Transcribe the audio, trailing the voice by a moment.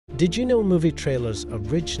Did you know movie trailers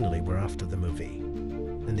originally were after the movie?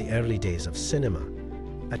 In the early days of cinema,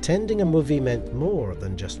 attending a movie meant more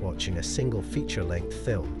than just watching a single feature-length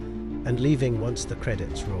film and leaving once the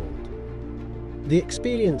credits rolled. The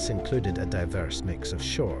experience included a diverse mix of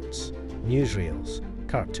shorts, newsreels,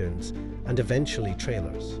 cartoons, and eventually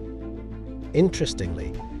trailers.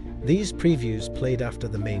 Interestingly, these previews played after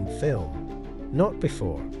the main film, not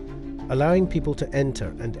before, allowing people to enter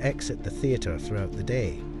and exit the theater throughout the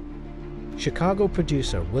day. Chicago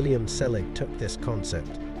producer William Selig took this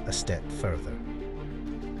concept a step further.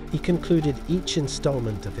 He concluded each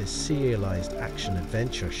installment of his serialized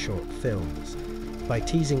action-adventure short films by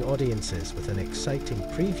teasing audiences with an exciting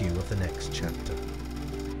preview of the next chapter.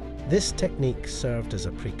 This technique served as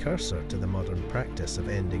a precursor to the modern practice of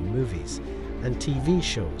ending movies and TV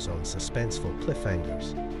shows on suspenseful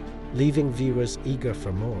cliffhangers, leaving viewers eager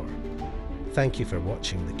for more. Thank you for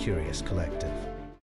watching The Curious Collective.